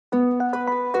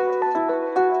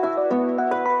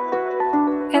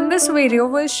In this video,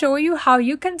 we'll show you how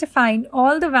you can define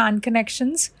all the WAN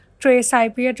connections, trace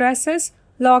IP addresses,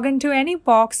 log into any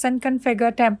box and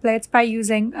configure templates by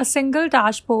using a single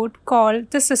dashboard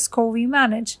called the Cisco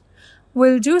vManage.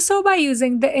 We'll do so by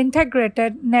using the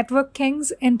integrated Network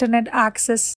King's Internet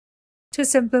Access to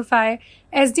simplify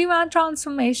SD-WAN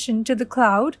transformation to the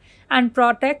cloud and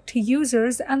protect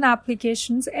users and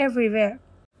applications everywhere.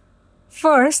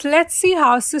 First, let's see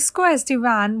how Cisco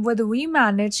SD-WAN with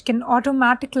vManage can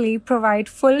automatically provide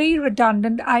fully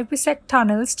redundant IPsec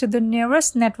tunnels to the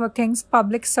nearest networking's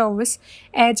public service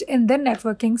edge in the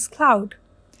networking's cloud.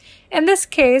 In this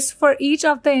case, for each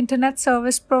of the internet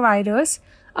service providers,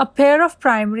 a pair of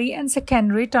primary and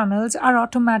secondary tunnels are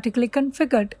automatically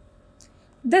configured.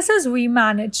 This is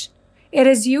vManage. It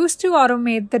is used to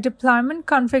automate the deployment,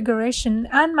 configuration,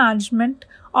 and management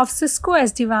of Cisco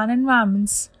SD-WAN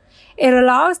environments. It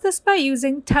allows this by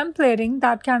using templating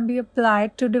that can be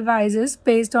applied to devices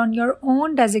based on your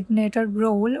own designated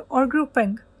role or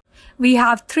grouping. We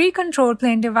have 3 control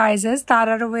plane devices that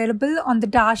are available on the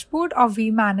dashboard of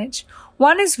vManage.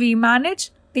 One is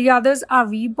vManage, the others are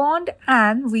vBond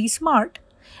and vSmart.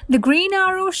 The green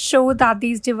arrows show that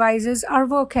these devices are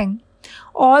working.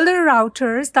 All the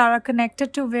routers that are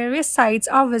connected to various sites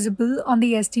are visible on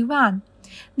the SD-WAN.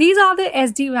 These are the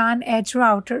SD-WAN edge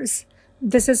routers.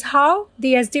 This is how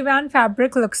the SD-WAN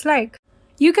fabric looks like.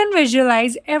 You can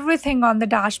visualize everything on the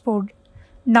dashboard.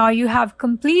 Now you have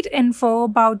complete info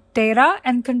about data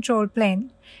and control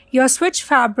plane. Your switch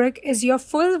fabric is your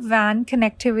full WAN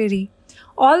connectivity.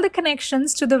 All the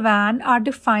connections to the WAN are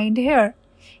defined here.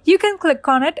 You can click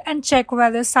on it and check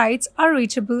whether sites are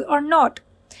reachable or not.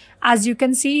 As you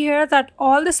can see here that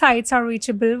all the sites are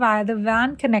reachable via the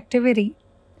WAN connectivity.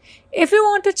 If you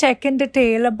want to check in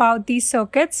detail about these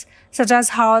circuits, such as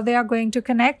how they are going to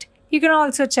connect, you can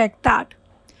also check that.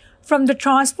 From the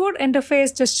transport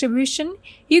interface distribution,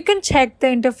 you can check the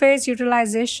interface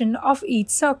utilization of each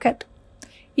circuit.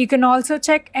 You can also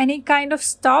check any kind of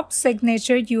stop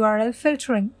signature URL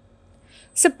filtering.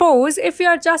 Suppose if you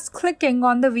are just clicking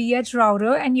on the vEdge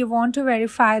router and you want to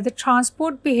verify the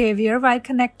transport behavior while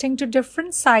connecting to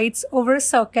different sites over a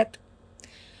circuit.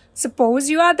 Suppose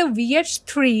you are the vEdge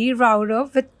 3 router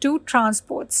with 2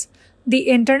 transports, the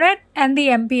Internet and the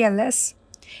MPLS.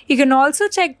 You can also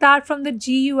check that from the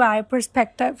GUI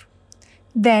perspective.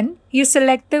 Then you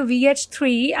select the vEdge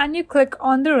 3 and you click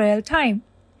on the real time.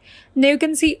 Now you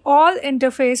can see all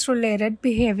interface related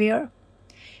behavior.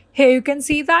 Here you can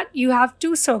see that you have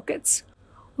 2 circuits.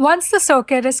 Once the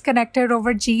circuit is connected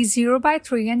over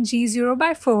G0x3 and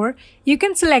G0x4, you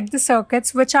can select the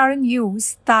circuits which are in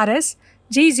use, that is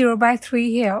G0x3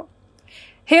 here.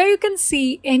 Here you can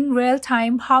see in real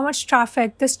time how much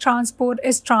traffic this transport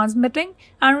is transmitting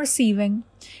and receiving.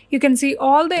 You can see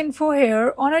all the info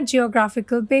here on a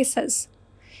geographical basis.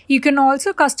 You can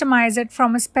also customize it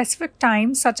from a specific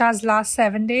time such as last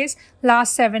 7 days,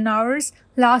 last 7 hours,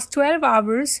 last 12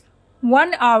 hours,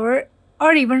 1 hour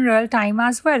or even real time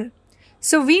as well.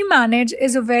 So vManage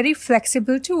is a very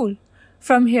flexible tool.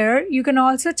 From here you can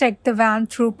also check the WAN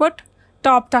throughput,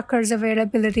 top tuckers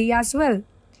availability as well.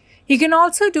 You can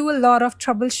also do a lot of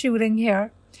troubleshooting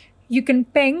here. You can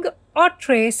ping or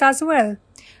trace as well.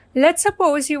 Let's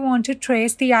suppose you want to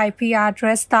trace the IP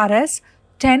address that is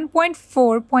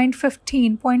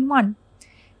 10.4.15.1.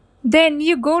 Then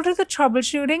you go to the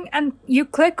troubleshooting and you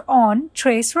click on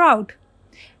Trace Route.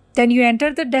 Then you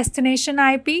enter the destination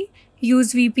IP,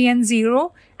 use VPN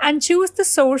 0 and choose the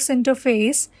source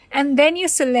interface and then you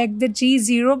select the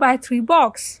G0x3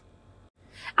 box.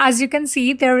 As you can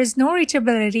see, there is no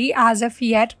reachability as of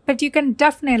yet, but you can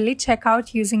definitely check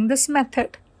out using this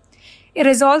method. It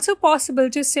is also possible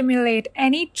to simulate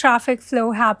any traffic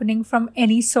flow happening from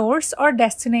any source or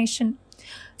destination.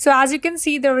 So as you can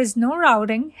see, there is no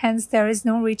routing, hence there is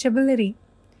no reachability.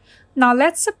 Now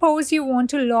let's suppose you want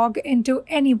to log into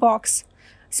any box.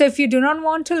 So if you do not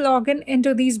want to log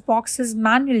into these boxes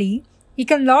manually, you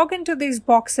can log into these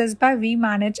boxes by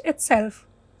vManage itself.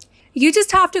 You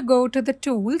just have to go to the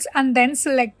tools and then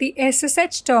select the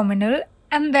SSH terminal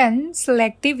and then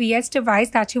select the VS device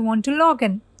that you want to log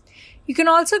in. You can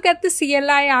also get the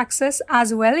CLI access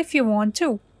as well if you want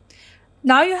to.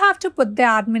 Now you have to put the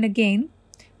admin again.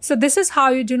 So this is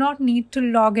how you do not need to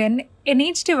log in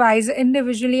each device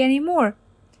individually anymore.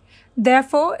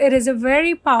 Therefore, it is a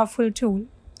very powerful tool.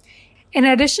 In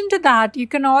addition to that, you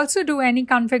can also do any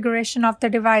configuration of the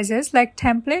devices like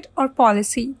template or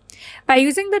policy. By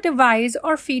using the device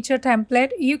or feature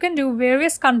template, you can do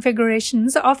various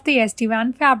configurations of the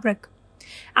SD-WAN fabric.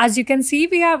 As you can see,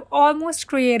 we have almost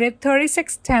created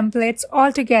 36 templates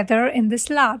altogether in this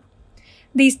lab.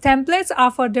 These templates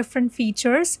are for different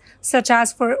features, such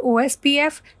as for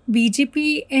OSPF,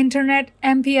 BGP, Internet,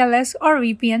 MPLS, or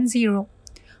VPN 0.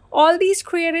 All these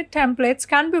created templates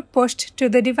can be pushed to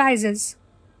the devices.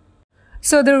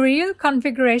 So the real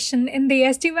configuration in the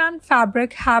SD-WAN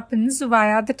fabric happens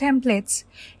via the templates.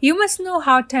 You must know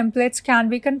how templates can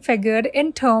be configured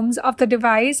in terms of the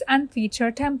device and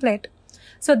feature template.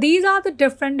 So these are the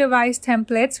different device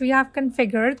templates we have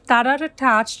configured that are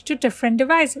attached to different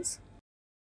devices.